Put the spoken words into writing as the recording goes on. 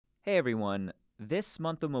Hey everyone, this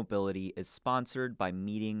month of mobility is sponsored by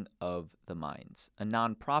Meeting of the Minds, a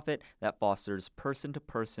nonprofit that fosters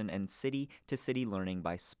person-to-person and city-to-city learning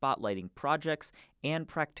by spotlighting projects and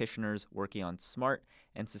practitioners working on smart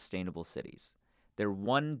and sustainable cities. Their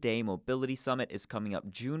one-day mobility summit is coming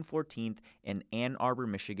up June 14th in Ann Arbor,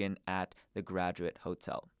 Michigan at the Graduate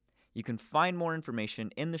Hotel. You can find more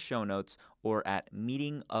information in the show notes or at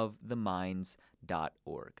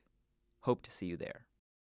meetingoftheminds.org. Hope to see you there.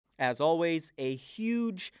 As always, a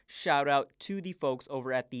huge shout out to the folks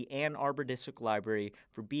over at the Ann Arbor District Library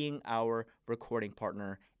for being our recording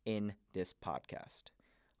partner in this podcast.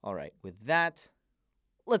 All right, with that,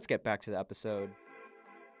 let's get back to the episode.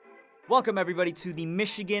 Welcome, everybody, to the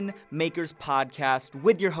Michigan Makers Podcast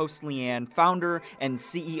with your host, Leanne, founder and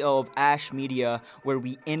CEO of Ash Media, where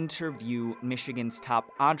we interview Michigan's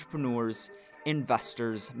top entrepreneurs,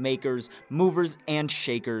 investors, makers, movers, and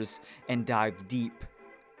shakers, and dive deep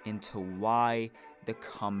into why the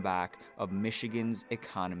comeback of Michigan's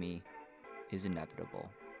economy is inevitable.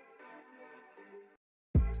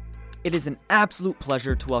 It is an absolute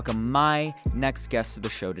pleasure to welcome my next guest to the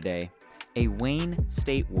show today. A Wayne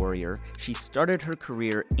State Warrior, she started her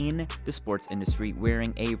career in the sports industry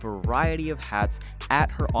wearing a variety of hats at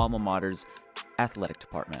her alma mater's athletic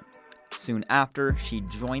department. Soon after, she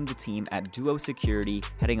joined the team at Duo Security,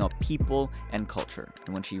 heading up people and culture.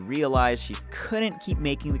 And when she realized she couldn't keep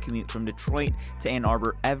making the commute from Detroit to Ann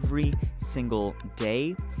Arbor every single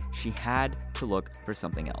day, she had to look for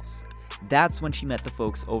something else. That's when she met the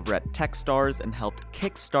folks over at Techstars and helped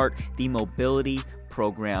kickstart the mobility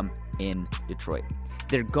program in Detroit.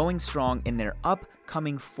 They're going strong in their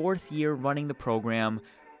upcoming 4th year running the program,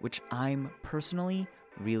 which I'm personally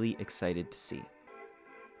really excited to see.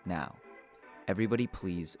 Now, everybody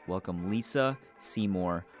please welcome Lisa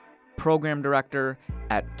Seymour, Program Director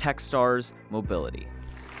at Techstars Mobility.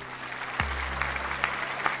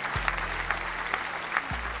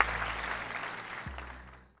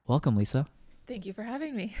 Welcome, Lisa. Thank you for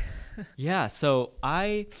having me. Yeah, so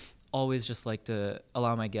I always just like to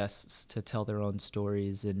allow my guests to tell their own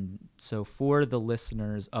stories. And so for the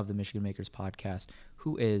listeners of the Michigan Makers Podcast,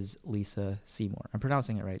 who is Lisa Seymour? I'm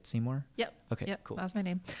pronouncing it right, Seymour? Yep. Okay, yep, cool. That's my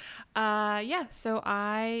name. So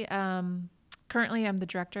I currently am the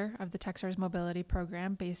director of the Techstars Mobility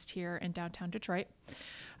Program based here in downtown Detroit.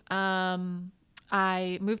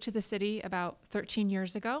 I moved to the city about 13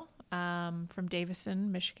 years ago. From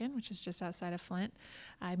Davison, Michigan, which is just outside of Flint.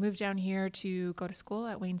 I moved down here to go to school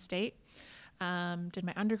at Wayne State. Did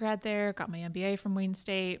my undergrad there, got my MBA from Wayne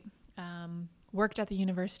State, worked at the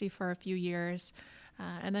university for a few years,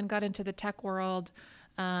 and then got into the tech world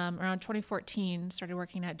around 2014, started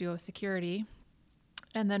working at Duo Security.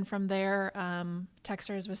 And then from there,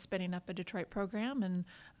 Techstars was spinning up a Detroit program, and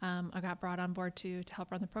I got brought on board to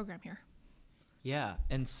help run the program here. Yeah,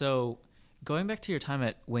 and so going back to your time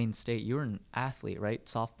at Wayne State, you were an athlete, right?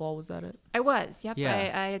 Softball, was that it? I was, yep.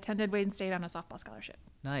 Yeah. I attended Wayne State on a softball scholarship.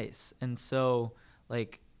 Nice. And so,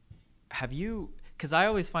 have you, because I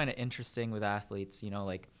always find it interesting with athletes,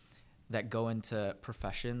 that go into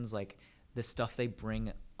professions, the stuff they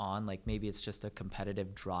bring on, maybe it's just a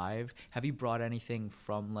competitive drive. Have you brought anything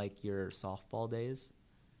from, your softball days?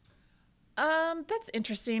 That's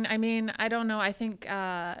interesting. I mean, I don't know. I think,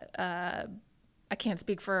 I can't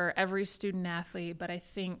speak for every student athlete, but I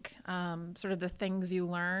think sort of the things you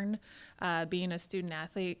learn being a student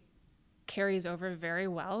athlete carries over very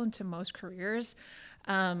well into most careers.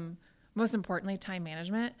 Most importantly, time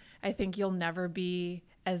management. I think you'll never be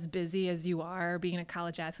as busy as you are being a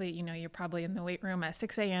college athlete. You're probably in the weight room at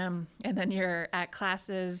 6 a.m. and then you're at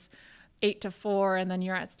classes 8 to 4, and then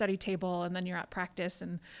you're at study table, and then you're at practice,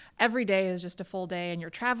 and every day is just a full day, and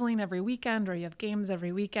you're traveling every weekend, or you have games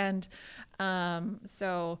every weekend.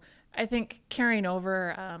 So I think carrying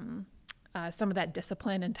over some of that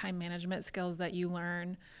discipline and time management skills that you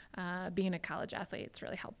learn being a college athlete, it's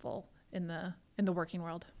really helpful in the working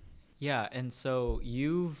world. Yeah, and so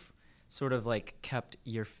you've sort of kept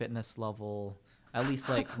your fitness level at least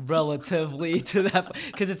relatively to that,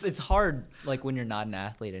 because it's hard when you're not an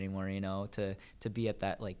athlete anymore, to be at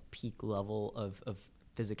that peak level of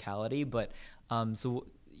physicality. But so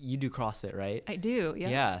you do CrossFit, right? I do.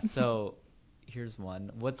 Yeah. So here's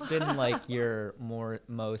one. What's been your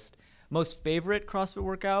most favorite CrossFit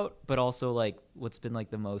workout, but also what's been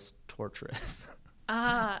the most torturous?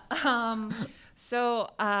 So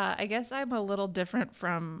I guess I'm a little different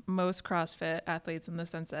from most CrossFit athletes in the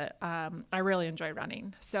sense that I really enjoy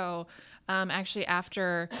running. So actually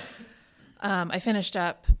after I finished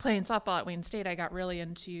up playing softball at Wayne State, I got really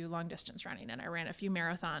into long distance running, and I ran a few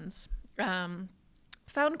marathons.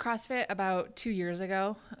 Found CrossFit about 2 years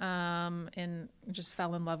ago, and just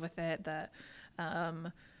fell in love with it.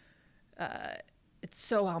 It's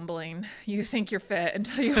so humbling. You think you're fit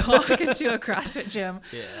until you walk into a CrossFit gym.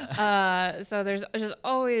 Yeah. So there's just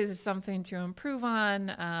always something to improve on.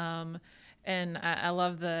 And I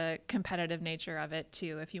love the competitive nature of it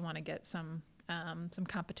too. If you want to get some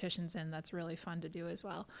competitions in, that's really fun to do as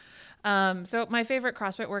well. So my favorite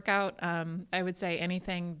CrossFit workout, I would say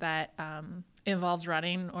anything that involves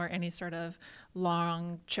running or any sort of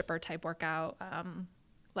long chipper type workout,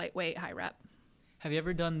 lightweight, high rep. Have you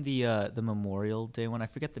ever done the Memorial Day one? I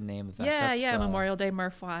forget the name of that. Yeah, Memorial Day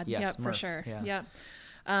Murph WOD. Yes, Yep, Murph, for sure. yeah.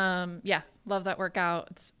 Yeah, love that workout.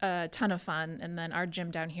 It's a ton of fun. And then our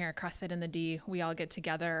gym down here, CrossFit in the D, we all get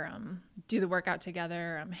together, do the workout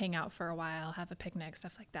together, hang out for a while, have a picnic,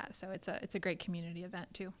 stuff like that. So it's a great community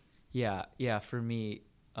event too. Yeah. For me,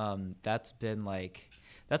 that's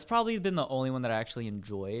probably been the only one that I actually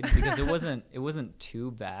enjoyed because it wasn't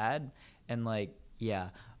too bad. And like, yeah.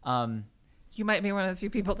 You might be one of the few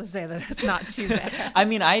people to say that it's not too bad. I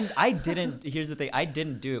mean, I didn't. Here's the thing: I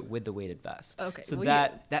didn't do it with the weighted vest. Okay, so well,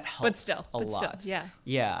 that helps. But still, yeah.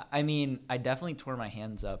 Yeah, I mean, I definitely tore my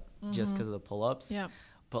hands up just because of the pull-ups. Yeah.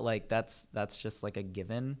 But like that's just like a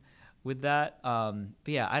given with that. But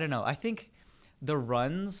yeah, I don't know. I think the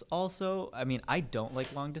runs also. I mean, I don't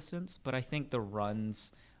like long distance, but I think the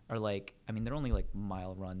runs are like. I mean, they're only like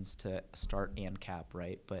mile runs to start and cap,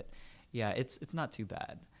 right? But yeah, it's not too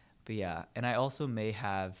bad. But yeah, and I also may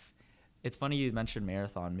have, it's funny you mentioned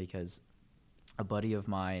marathon because a buddy of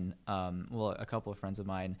mine, a couple of friends of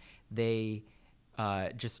mine, they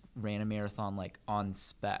just ran a marathon like on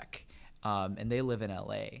spec, and they live in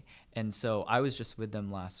LA. And so I was just with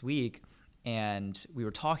them last week and we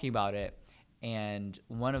were talking about it. And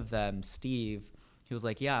one of them, Steve, he was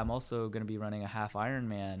like, yeah, I'm also going to be running a half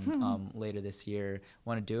Ironman later this year.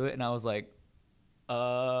 Want to do it? And I was like,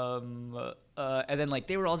 and then like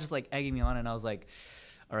they were all just like egging me on and I was like,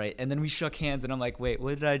 all right. And then we shook hands and I'm like, wait,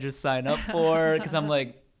 what did I just sign up for? Because I'm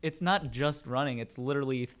like, it's not just running. It's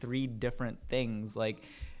literally 3 different things. Like,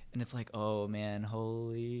 and it's like, oh man,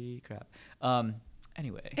 holy crap.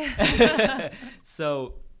 Anyway,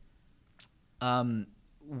 so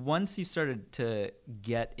once you started to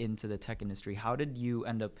get into the tech industry, how did you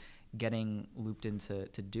end up getting looped into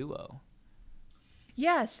Duo?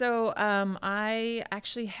 Yeah, so I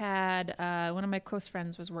actually had one of my close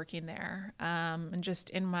friends was working there, and just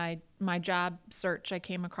in my job search, I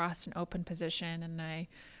came across an open position, and I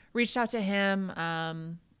reached out to him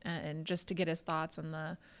and just to get his thoughts on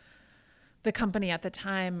the company at the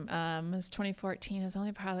time. It was 2014. It was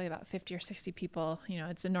only probably about 50 or 60 people. You know,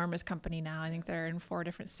 it's an enormous company now. I think they're in 4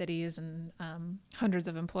 different cities and hundreds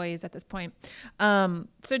of employees at this point.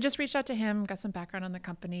 So just reached out to him, got some background on the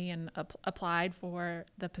company, and applied for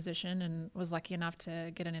the position, and was lucky enough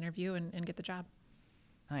to get an interview and get the job.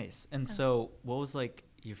 Nice. And so what was like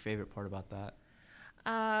your favorite part about that?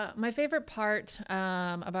 My favorite part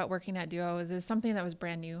about working at Duo is something that was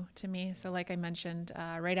brand new to me. So like I mentioned,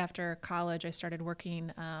 right after college, I started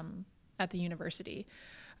working at the university.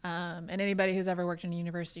 And anybody who's ever worked in a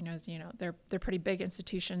university knows, you know, they're pretty big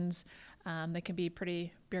institutions. They can be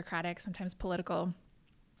pretty bureaucratic, sometimes political,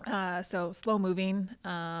 so slow moving.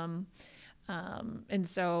 And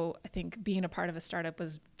so I think being a part of a startup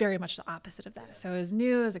was very much the opposite of that. So it was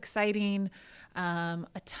new, it was exciting,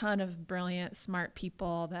 a ton of brilliant, smart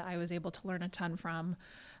people that I was able to learn a ton from,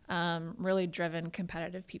 really driven,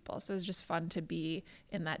 competitive people. So it was just fun to be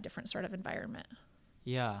in that different sort of environment.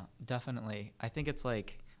 Yeah, definitely. I think it's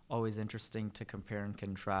like always interesting to compare and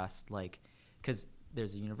contrast, like, because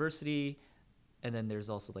there's a university and then there's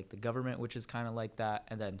also like the government, which is kind of like that.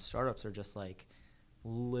 And then startups are just like,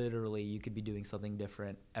 literally you could be doing something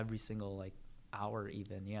different every single like hour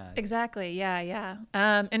even. Yeah, exactly. Yeah.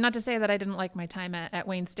 And not to say that I didn't like my time at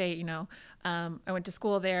Wayne State. You know, I went to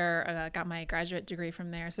school there, got my graduate degree from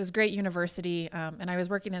there, so it was a great university. And I was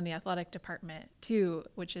working in the athletic department too,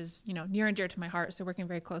 which is, you know, near and dear to my heart. So working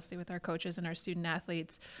very closely with our coaches and our student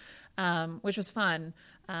athletes, which was fun,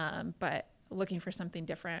 but looking for something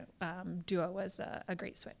different, Duo was a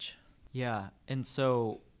great switch. Yeah. And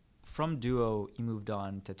so from Duo, you moved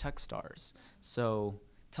on to Techstars. So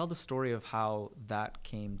tell the story of how that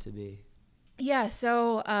came to be. Yeah,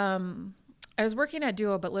 so I was working at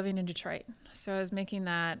Duo, but living in Detroit. So I was making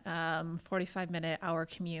that 45-minute hour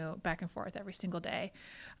commute back and forth every single day.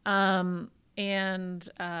 And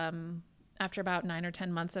after about 9 or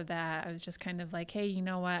 10 months of that, I was just kind of like, hey, you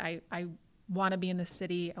know what? I want to be in the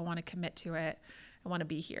city. I want to commit to it. I want to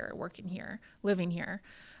be here, working here, living here.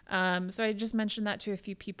 So I just mentioned that to a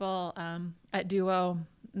few people at Duo.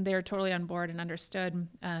 They're totally on board and understood.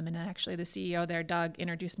 And then actually the CEO there, Doug,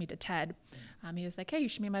 introduced me to Ted. He was like, hey, you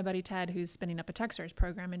should meet my buddy Ted, who's spinning up a Techstars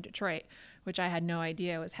program in Detroit, which I had no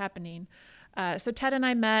idea was happening. So Ted and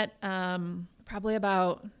I met probably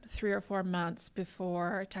about 3 or 4 months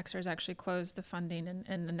before Techstars actually closed the funding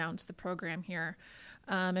and announced the program here.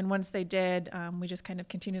 And once they did, we just kind of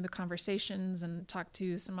continued the conversations and talked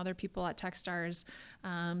to some other people at Techstars,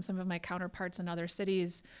 some of my counterparts in other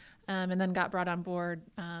cities, and then got brought on board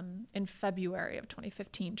in February of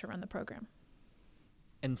 2015 to run the program.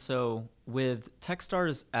 And so with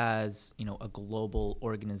Techstars as, a global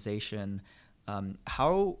organization,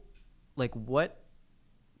 what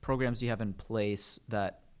programs do you have in place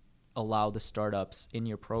that allow the startups in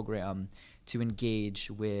your program to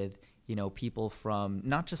engage with, people from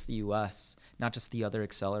not just the US, not just the other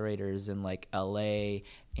accelerators in like LA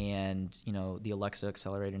and, the Alexa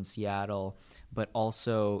Accelerator in Seattle, but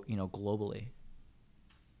also, globally?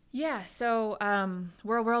 Yeah, so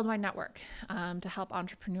we're a worldwide network to help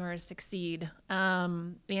entrepreneurs succeed.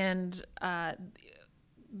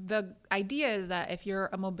 The idea is that if you're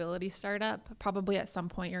a mobility startup, probably at some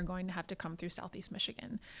point you're going to have to come through Southeast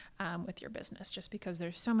Michigan with your business, just because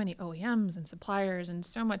there's so many OEMs and suppliers and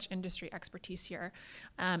so much industry expertise here.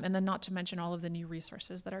 And then not to mention all of the new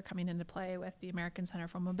resources that are coming into play with the American Center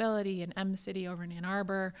for Mobility and M-City over in Ann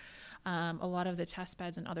Arbor, a lot of the test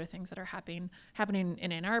beds and other things that are happening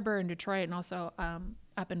in Ann Arbor and Detroit, and also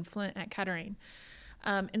up in Flint at Kettering.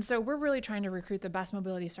 And so we're really trying to recruit the best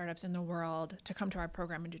mobility startups in the world to come to our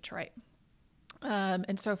program in Detroit.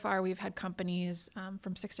 And so far we've had companies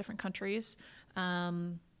from 6 different countries,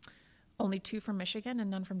 only 2 from Michigan and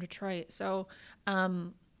none from Detroit. So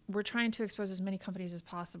we're trying to expose as many companies as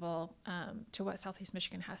possible to what Southeast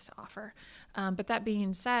Michigan has to offer. But that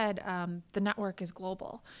being said, the network is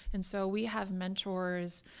global. And so we have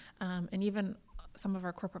mentors and even some of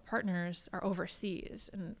our corporate partners are overseas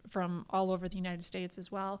and from all over the United States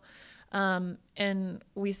as well. And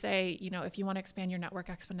we say, if you want to expand your network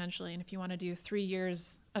exponentially, and if you want to do 3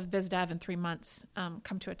 years of biz dev in 3 months,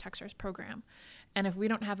 come to a Techstars program. And if we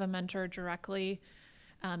don't have a mentor directly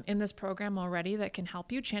in this program already that can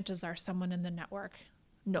help you, chances are someone in the network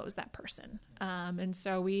knows that person. And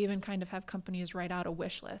so we even kind of have companies write out a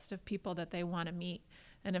wish list of people that they want to meet.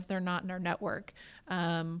 And if they're not in our network,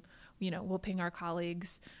 we'll ping our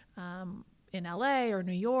colleagues in LA or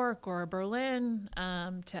New York or Berlin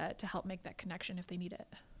to help make that connection if they need it.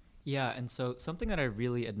 Yeah, and so something that I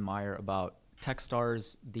really admire about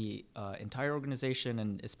Techstars, the entire organization,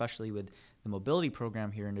 and especially with the mobility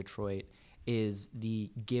program here in Detroit, is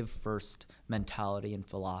the give first mentality and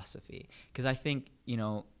philosophy. Because I think,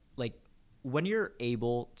 when you're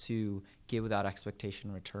able to give without expectation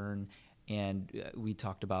in return, and we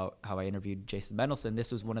talked about how I interviewed Jason Mendelson.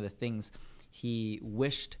 This was one of the things he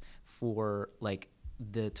wished for,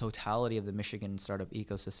 the totality of the Michigan startup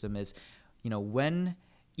ecosystem is,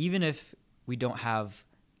 even if we don't have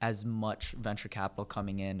as much venture capital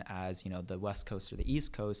coming in as, the West Coast or the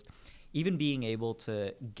East Coast, even being able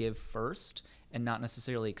to give first and not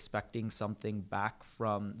necessarily expecting something back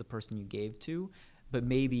from the person you gave to, but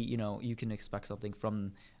maybe, you can expect something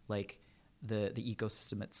from the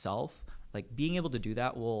ecosystem itself. Being able to do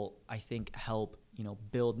that will, I think, help,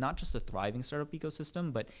 build not just a thriving startup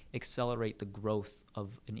ecosystem, but accelerate the growth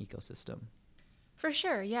of an ecosystem. For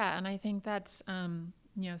sure, yeah. And I think that's,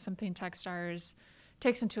 something Techstars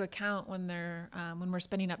takes into account when we're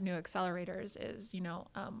spinning up new accelerators is,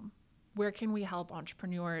 where can we help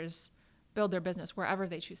entrepreneurs build their business wherever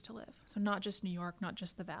they choose to live? So not just New York, not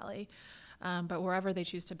just the Valley, but wherever they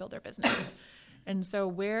choose to build their business. And so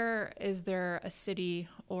where is there a city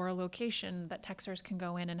or a location that Techstars can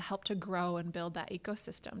go in and help to grow and build that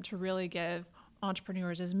ecosystem to really give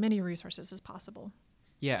entrepreneurs as many resources as possible?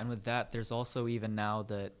 Yeah, and with that, there's also even now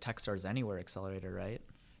the Techstars Anywhere Accelerator, right?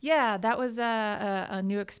 Yeah, that was a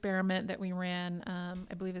new experiment that we ran.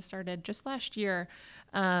 I believe it started just last year.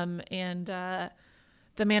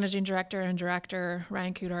 The managing director and director,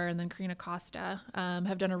 Ryan Kudar, and then Karina Costa,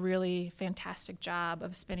 have done a really fantastic job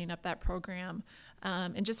of spinning up that program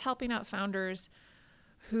and just helping out founders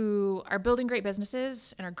who are building great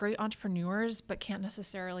businesses and are great entrepreneurs, but can't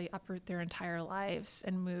necessarily uproot their entire lives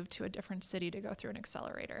and move to a different city to go through an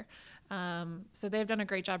accelerator. So they've done a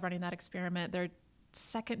great job running that experiment. Their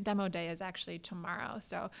second demo day is actually tomorrow.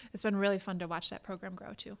 So it's been really fun to watch that program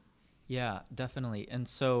grow too. Yeah, definitely. And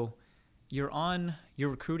so you're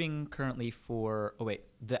recruiting currently for,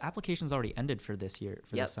 the application's already ended for this year,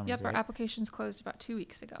 for this summer, Yep, right? Our applications closed about 2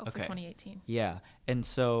 weeks ago for 2018. Yeah, and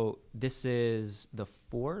so this is the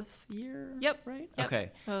 4th year? Yep. Right? Yep.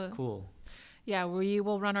 Okay, cool. Yeah, we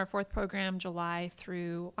will run our 4th program July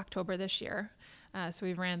through October this year. So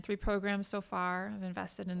we've ran 3 programs so far. I've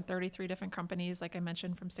invested in 33 different companies, like I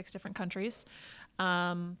mentioned, from 6 different countries.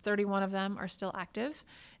 31 of them are still active.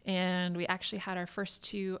 And we actually had our first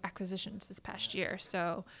 2 acquisitions this past year.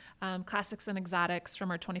 So Classics and Exotics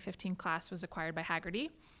from our 2015 class was acquired by Hagerty,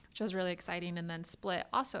 which was really exciting. And then Split,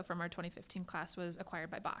 also from our 2015 class, was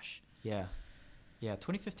acquired by Bosch. Yeah. Yeah,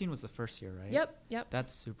 2015 was the first year, right? Yep.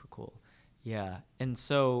 That's super cool. Yeah. And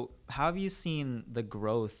so how have you seen the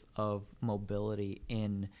growth of mobility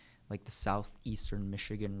in like the southeastern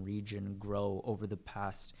Michigan region grow over the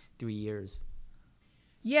past 3 years?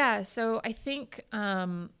 Yeah, so I think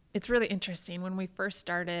it's really interesting. When we first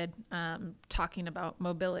started talking about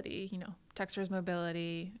mobility, Techstars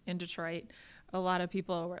mobility in Detroit, a lot of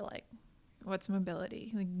people were like, what's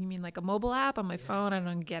mobility? Like, you mean like a mobile app on my phone? I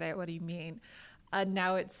don't get it. What do you mean?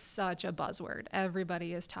 Now it's such a buzzword.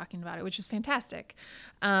 Everybody is talking about it, which is fantastic.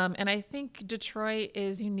 And I think Detroit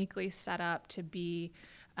is uniquely set up to be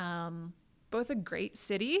both a great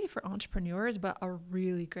city for entrepreneurs, but a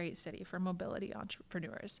really great city for mobility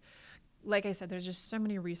entrepreneurs. Like I said, there's just so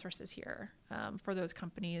many resources here for those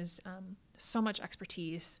companies, so much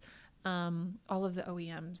expertise, all of the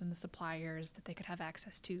OEMs and the suppliers that they could have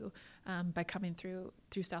access to by coming through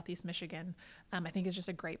Southeast Michigan. I think is just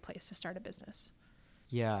a great place to start a business.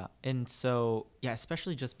 Yeah. And so,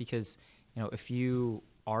 especially just because, if you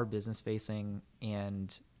are business facing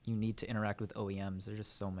and you need to interact with OEMs, there's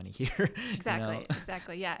just so many here.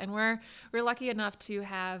 Exactly. Yeah. And we're lucky enough to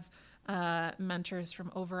have mentors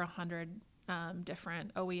from over 100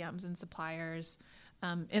 different OEMs and suppliers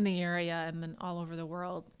in the area and then all over the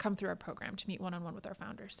world come through our program to meet one-on-one with our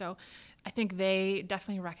founders. So I think they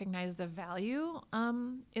definitely recognize the value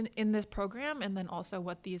in this program, and then also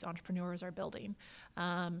what these entrepreneurs are building.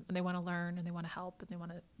 And they want to learn and they want to help and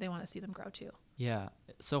they want to see them grow too. Yeah.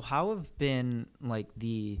 So how have been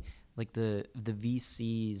the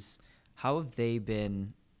VCs, how have they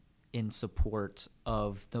been in support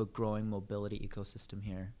of the growing mobility ecosystem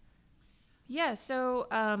here? Yeah. So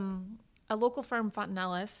a local firm,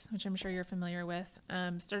 Fontanellis, which I'm sure you're familiar with,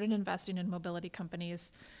 started investing in mobility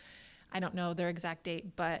companies. I don't know their exact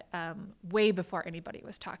date, but way before anybody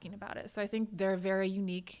was talking about it. So I think they're very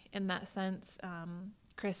unique in that sense.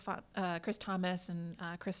 Chris Thomas and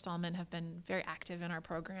Chris Stallman have been very active in our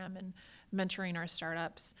program and mentoring our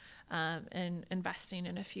startups and investing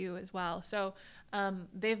in a few as well. So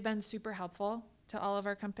they've been super helpful to all of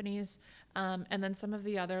our companies. And then some of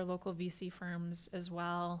the other local VC firms as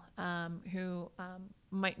well, who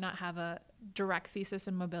might not have a direct thesis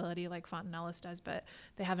in mobility like Fontanellis does, but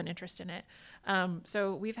they have an interest in it.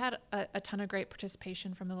 So we've had a ton of great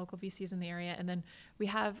participation from the local VCs in the area. And then we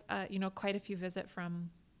have, quite a few visit from,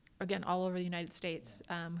 again, all over the United States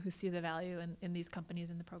who see the value in these companies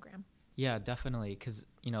in the program. Yeah, definitely. Because,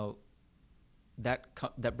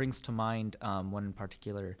 that brings to mind one in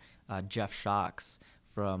particular, Jeff Shocks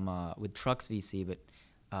from with Trucks VC, but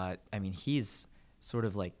he's sort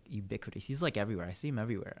of like ubiquitous. He's like everywhere. I see him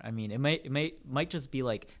everywhere. I mean, it might just be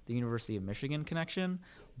like the University of Michigan connection,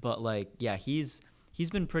 but he's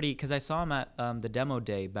been pretty, because I saw him at the demo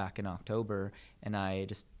day back in October, and I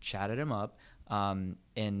just chatted him up,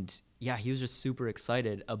 and he was just super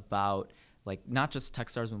excited about not just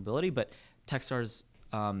Techstars mobility, but Techstars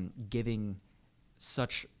giving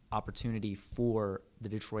such opportunity for the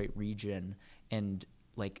Detroit region and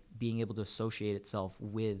being able to associate itself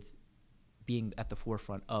with being at the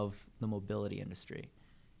forefront of the mobility industry.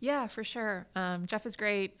 Yeah, for sure. Jeff is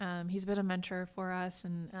great. He's been a mentor for us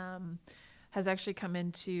and has actually come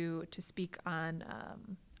in to speak on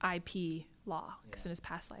IP law, because in his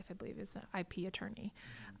past life, I believe, is an IP attorney.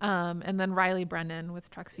 And then Riley Brennan with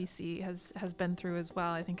Trucks VC has been through as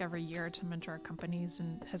well, I think every year, to mentor companies,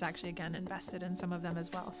 and has actually, again, invested in some of them as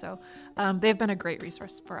well. So they've been a great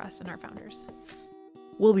resource for us and our founders.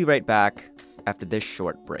 We'll be right back after this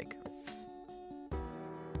short break.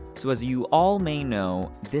 So as you all may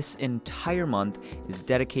know, this entire month is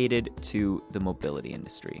dedicated to the mobility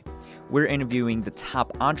industry. We're interviewing the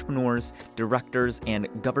top entrepreneurs, directors, and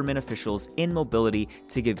government officials in mobility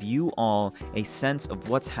to give you all a sense of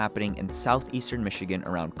what's happening in southeastern Michigan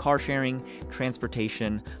around car sharing,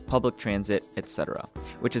 transportation, public transit, etc.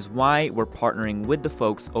 Which is why we're partnering with the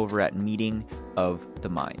folks over at Meeting of the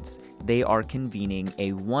Minds. They are convening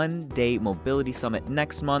a one-day mobility summit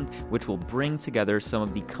next month, which will bring together some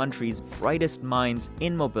of the country's brightest minds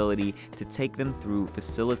in mobility to take them through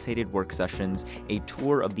facilitated work sessions, a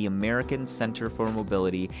tour of the American Center for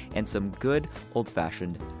Mobility, and some good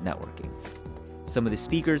old-fashioned networking. Some of the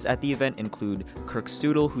speakers at the event include Kirk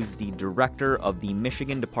Studel, who's the director of the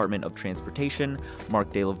Michigan Department of Transportation,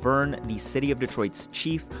 Mark De Laverne, the City of Detroit's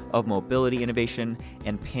Chief of Mobility Innovation,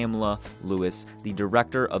 and Pamela Lewis, the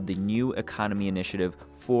director of the New Economy Initiative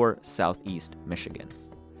for Southeast Michigan.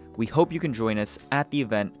 We hope you can join us at the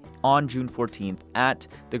event on June 14th at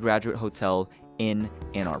the Graduate Hotel in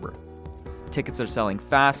Ann Arbor. Tickets are selling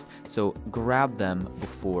fast, so grab them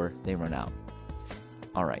before they run out.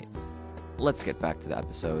 All right, let's get back to the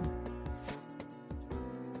episode.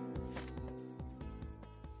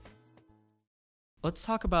 Let's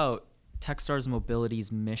talk about Techstars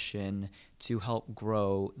Mobility's mission to help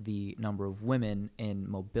grow the number of women in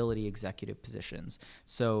mobility executive positions.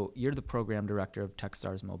 So you're the program director of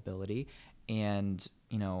Techstars Mobility, and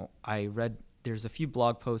I read there's a few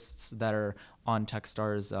blog posts that are on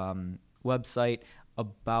Techstars website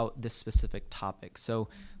about this specific topic. So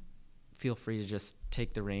feel free to just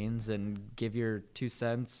take the reins and give your 2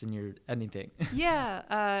 cents and your anything.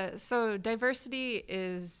 Yeah. So diversity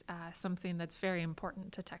is something that's very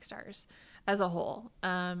important to Techstars as a whole.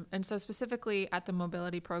 And so specifically at the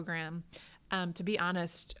mobility program, to be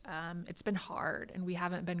honest, it's been hard and we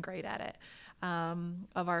haven't been great at it.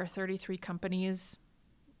 Of our 33 companies,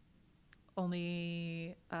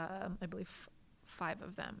 only, I believe 5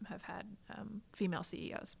 of them have had female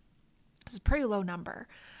CEOs. It's a pretty low number.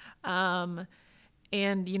 And,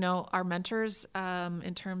 our mentors,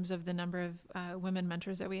 in terms of the number of women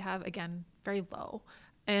mentors that we have, again, very low.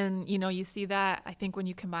 And, you see that, I think, when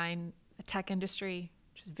you combine the tech industry,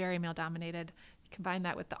 which is very male dominated, you combine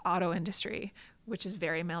that with the auto industry, which is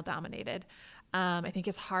very male dominated. I think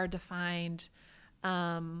it's hard to find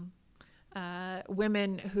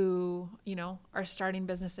women who, are starting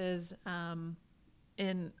businesses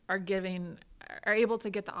and are able to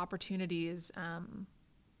get the opportunities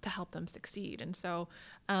to help them succeed. And so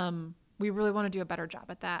we really want to do a better job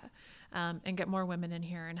at that and get more women in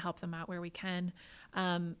here and help them out where we can.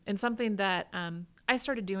 And something that I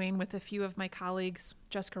started doing with a few of my colleagues,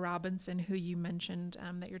 Jessica Robinson, who you mentioned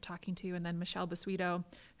that you're talking to, and then Michelle Basuito,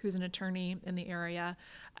 who's an attorney in the area,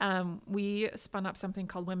 we spun up something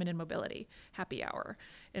called Women in Mobility Happy Hour.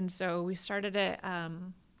 And so we started it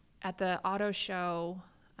at the auto show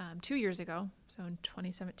 2 years ago, so in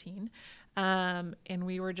 2017. And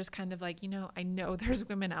we were just kind of like, I know there's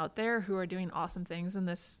women out there who are doing awesome things in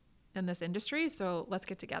this industry, so let's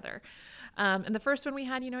get together. And the first one we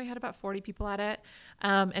had, we had about 40 people at it.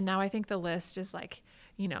 And now I think the list is like,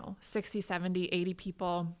 60, 70, 80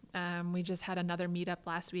 people. We just had another meetup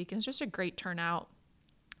last week, and it's just a great turnout.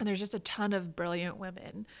 And there's just a ton of brilliant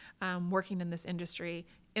women working in this industry,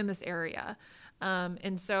 in this area.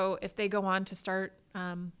 And so if they go on to start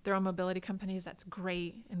their own mobility companies, that's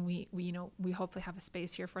great. And we hopefully have a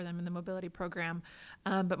space here for them in the mobility program.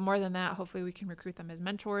 But more than that, hopefully we can recruit them as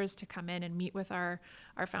mentors to come in and meet with our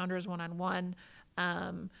founders one-on-one.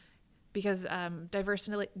 Because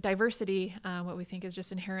diversity, what we think is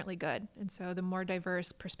just inherently good. And so the more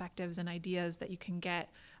diverse perspectives and ideas that you can get,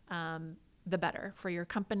 the better for your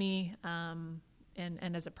company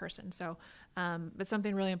and as a person. So it's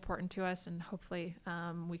something really important to us, and hopefully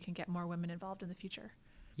we can get more women involved in the future.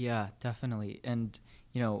 Yeah, definitely. And,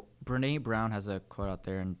 Brene Brown has a quote out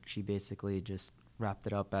there, and she basically just wrapped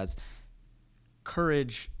it up as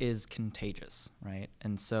courage is contagious, right?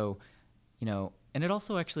 And so, and it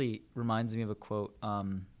also actually reminds me of a quote. I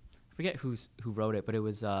forget who wrote it, but it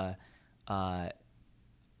was, our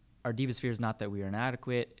deepest fear is not that we are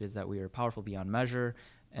inadequate, it is that we are powerful beyond measure.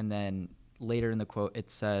 And then later in the quote,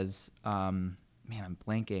 it says, man, I'm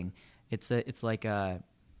blanking.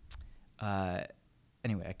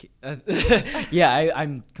 Anyway,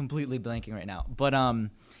 I'm completely blanking right now. But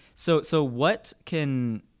so what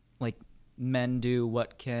can men do?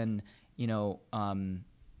 What can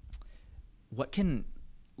what can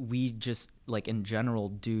we just in general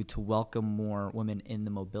do to welcome more women in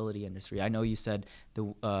the mobility industry? I know you said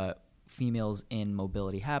the females in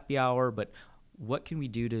mobility happy hour, but what can we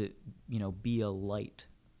do to, be a light,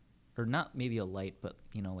 or not maybe a light, but,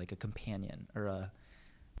 a companion or a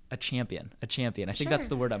champion. I think Sure. that's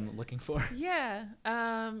the word I'm looking for. Yeah.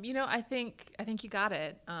 I think you got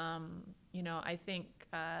it. I think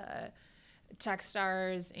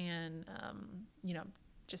Techstars and,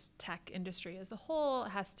 just tech industry as a whole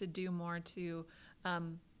has to do more to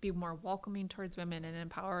be more welcoming towards women and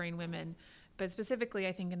empowering women. But specifically,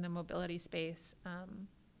 I think in the mobility space,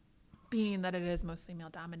 being that it is mostly male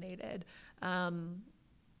dominated,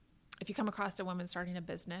 if you come across a woman starting a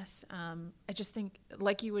business, I just think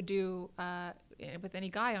like you would do with any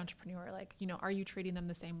guy entrepreneur, like, are you treating them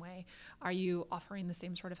the same way? Are you offering the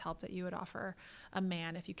same sort of help that you would offer a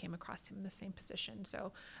man if you came across him in the same position?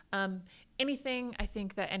 So anything I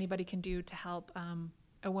think that anybody can do to help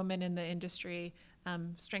a woman in the industry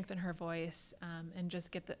strengthen her voice and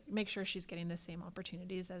just make sure she's getting the same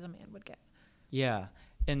opportunities as a man would get. Yeah.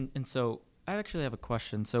 And so I actually have a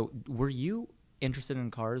question. So were you interested in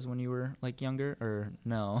cars when you were like younger, or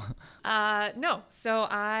no? No. So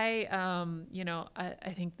I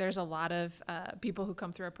think there's a lot of people who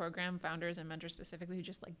come through our program, founders and mentors specifically, who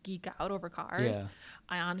just like geek out over cars. Yeah.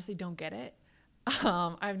 I honestly don't get it.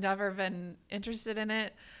 I've never been interested in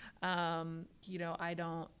it. I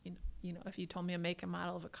don't, if you told me a make and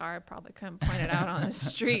model of a car, I probably couldn't point it out on the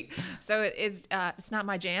street. So it's not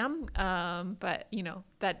my jam. But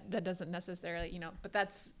that doesn't necessarily, but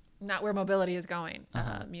that's not where mobility is going.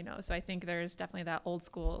 So I think there's definitely that old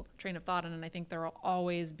school train of thought. And I think there will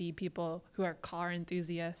always be people who are car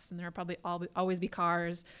enthusiasts, and there will probably always be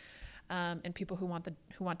cars, and people who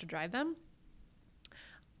want to drive them.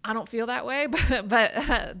 I don't feel that way,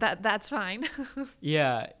 but that's fine.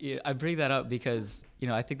 Yeah, I bring that up because,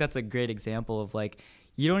 I think that's a great example of like,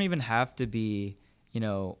 you don't even have to be,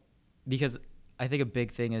 because I think a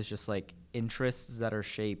big thing is just like interests that are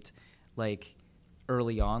shaped like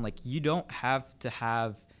early on. Like you don't have to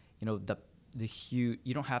have, the huge,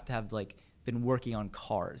 you don't have to have like been working on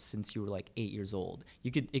cars since you were like 8 years old.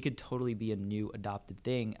 It could totally be a new adopted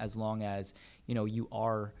thing as long as, you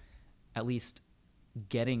are at least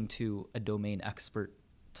getting to a domain expert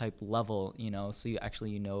type level, so you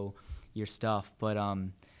actually your stuff. But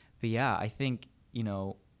yeah, I think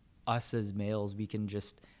us as males, we can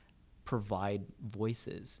just provide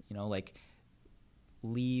voices, like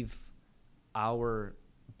leave our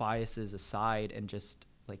biases aside and just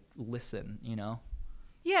like listen.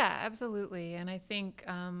 Yeah, absolutely. And I think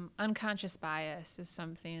unconscious bias is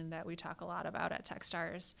something that we talk a lot about at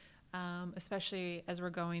Techstars. Especially as we're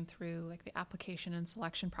going through like the application and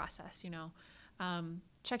selection process,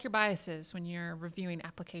 check your biases when you're reviewing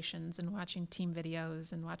applications and watching team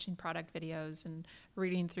videos and watching product videos and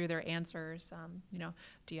reading through their answers.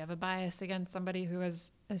 Do you have a bias against somebody who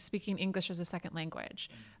is speaking English as a second language?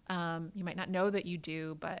 You might not know that you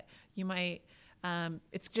do, but you might.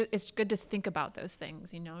 It's good to think about those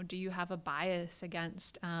things. Do you have a bias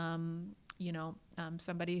against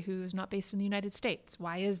somebody who's not based in the United States?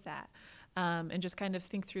 Why is that? And just kind of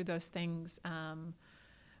think through those things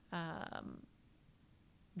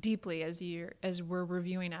deeply as we're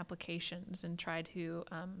reviewing applications, and try to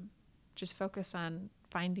just focus on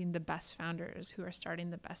finding the best founders who are starting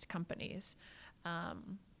the best companies,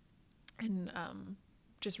 and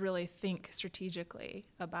just really think strategically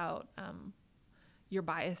about your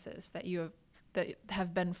biases that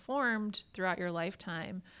have been formed throughout your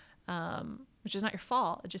lifetime. Which is not your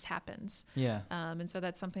fault. It just happens. Yeah. And so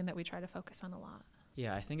that's something that we try to focus on a lot.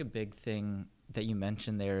 Yeah, I think a big thing that you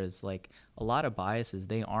mentioned there is like a lot of biases,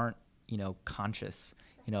 they aren't, conscious.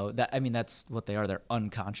 That's what they are. They're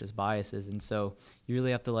unconscious biases. And so you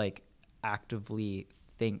really have to like actively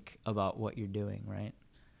think about what you're doing, right?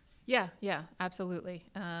 Yeah, absolutely.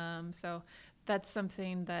 So that's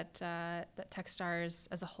something that Techstars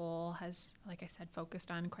as a whole has, like I said,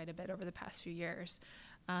 focused on quite a bit over the past few years.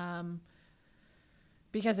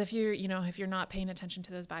 Because if you're not paying attention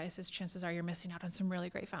to those biases, chances are you're missing out on some really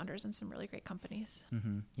great founders and some really great companies.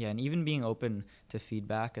 Mm-hmm. Yeah, and even being open to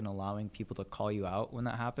feedback and allowing people to call you out when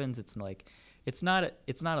that happens, it's not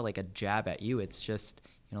like a jab at you. It's just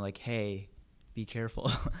like, hey, be careful.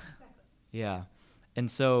 Exactly. Yeah,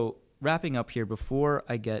 and so wrapping up here, before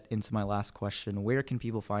I get into my last question, where can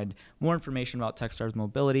people find more information about Techstars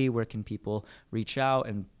Mobility? Where can people reach out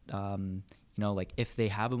and like if they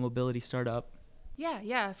have a mobility startup?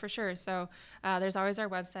 Yeah, for sure. So there's always our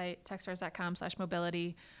website,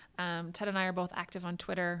 techstars.com/mobility. Ted and I are both active on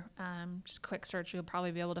Twitter. Just a quick search, you'll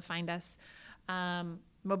probably be able to find us.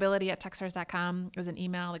 Mobility@techstars.com is an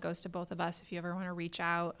email that goes to both of us if you ever want to reach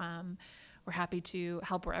out. We're happy to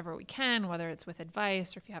help wherever we can, whether it's with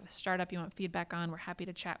advice or if you have a startup you want feedback on, we're happy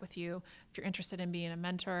to chat with you. If you're interested in being a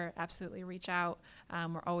mentor, absolutely reach out.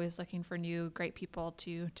 We're always looking for new, great people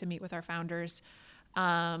to meet with our founders.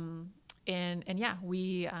 And yeah,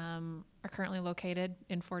 we are currently located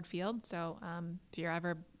in Ford Field. So if you're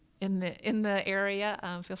ever in the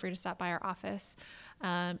area, feel free to stop by our office.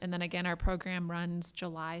 And then again, our program runs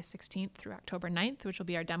July 16th through October 9th, which will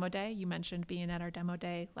be our demo day. You mentioned being at our demo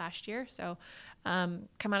day last year. So come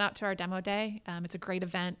on out to our demo day. It's a great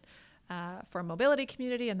event for a mobility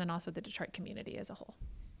community and then also the Detroit community as a whole.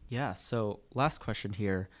 Yeah, so last question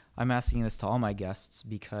here. I'm asking this to all my guests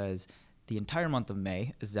because the entire month of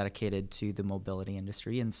May is dedicated to the mobility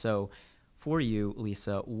industry. And so for you,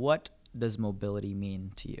 Lisa, what does mobility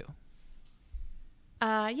mean to you?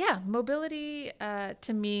 Mobility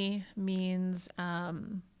to me means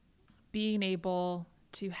being able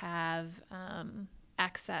to have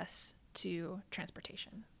access to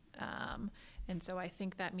transportation. And so I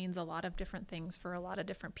think that means a lot of different things for a lot of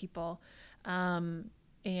different people. I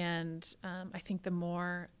think the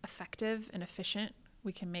more effective and efficient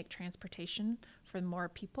we can make transportation for more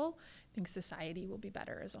people, I think society will be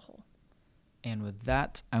better as a whole. And with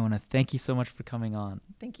that, I want to thank you so much for coming on.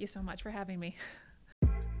 Thank you so much for having me.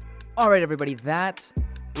 All right, everybody, that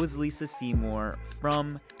was Lisa Seymour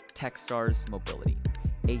from Techstars Mobility.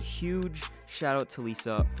 A huge shout out to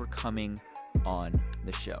Lisa for coming on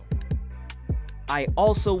the show. I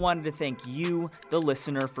also wanted to thank you, the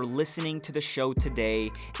listener, for listening to the show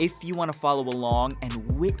today. If you want to follow along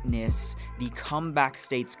and witness the Comeback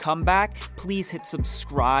States comeback, please hit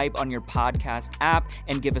subscribe on your podcast app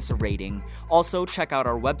and give us a rating. Also, check out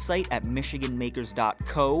our website at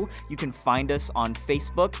michiganmakers.co. You can find us on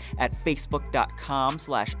Facebook at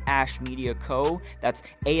facebook.com/ashmediaco. That's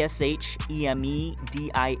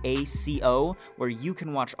ASHEMEDIACO, where you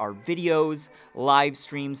can watch our videos, live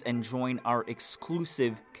streams, and join our exclusive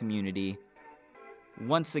community.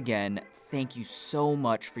 Once again, thank you so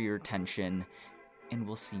much for your attention, and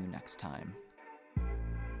we'll see you next time.